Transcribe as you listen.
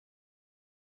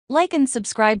Like and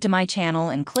subscribe to my channel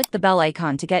and click the bell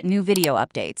icon to get new video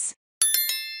updates.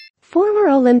 Former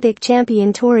Olympic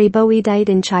champion Tori Bowie died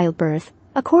in childbirth.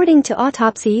 According to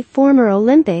Autopsy, former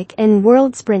Olympic and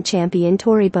world sprint champion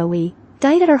Tori Bowie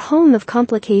died at her home of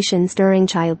complications during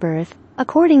childbirth.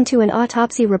 According to an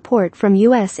autopsy report from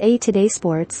USA Today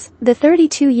Sports, the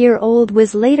 32-year-old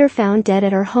was later found dead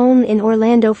at her home in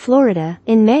Orlando, Florida,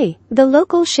 in May. The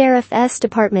local sheriff's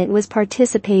department was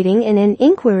participating in an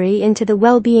inquiry into the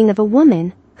well-being of a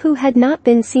woman who had not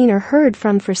been seen or heard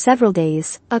from for several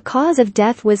days. A cause of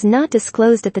death was not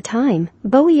disclosed at the time.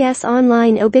 Bowie's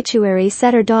online obituary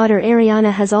said her daughter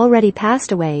Ariana has already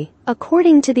passed away.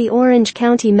 According to the Orange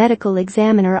County Medical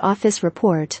Examiner Office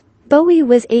report, Bowie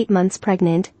was 8 months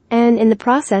pregnant and in the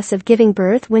process of giving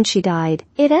birth when she died.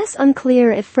 It is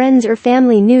unclear if friends or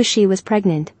family knew she was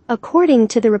pregnant. According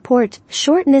to the report,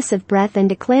 shortness of breath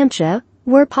and eclampsia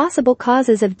were possible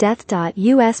causes of death.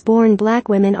 US-born black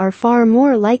women are far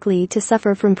more likely to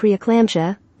suffer from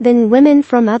preeclampsia than women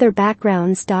from other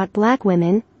backgrounds. Black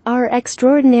women are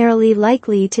extraordinarily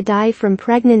likely to die from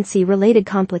pregnancy-related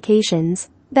complications,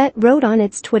 that wrote on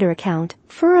its Twitter account,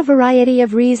 for a variety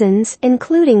of reasons,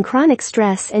 including chronic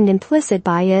stress and implicit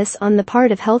bias on the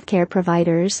part of healthcare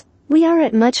providers. We are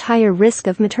at much higher risk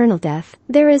of maternal death.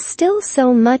 There is still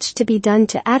so much to be done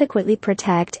to adequately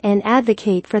protect and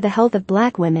advocate for the health of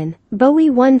black women. Bowie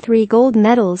won 3 gold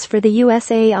medals for the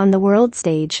USA on the world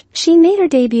stage. She made her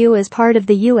debut as part of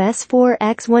the US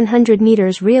 4x100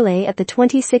 meters relay at the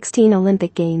 2016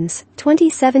 Olympic Games.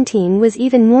 2017 was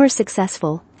even more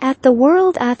successful. At the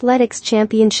World Athletics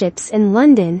Championships in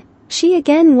London, she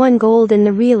again won gold in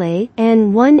the relay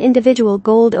and won individual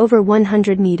gold over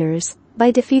 100 meters.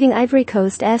 By defeating Ivory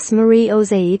Coast's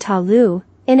Marie-Josée Talu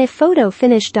in a photo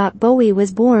finish. Bowie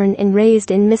was born and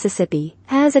raised in Mississippi.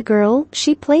 As a girl,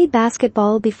 she played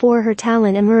basketball before her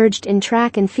talent emerged in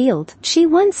track and field. She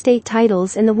won state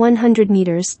titles in the 100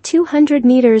 meters, 200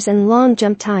 meters and long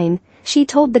jump time. She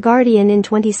told The Guardian in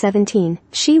 2017.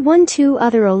 She won 2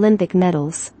 other Olympic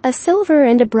medals, a silver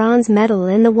and a bronze medal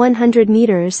in the 100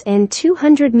 meters and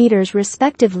 200 meters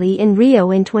respectively in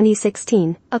Rio in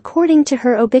 2016. According to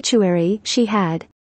her obituary, she had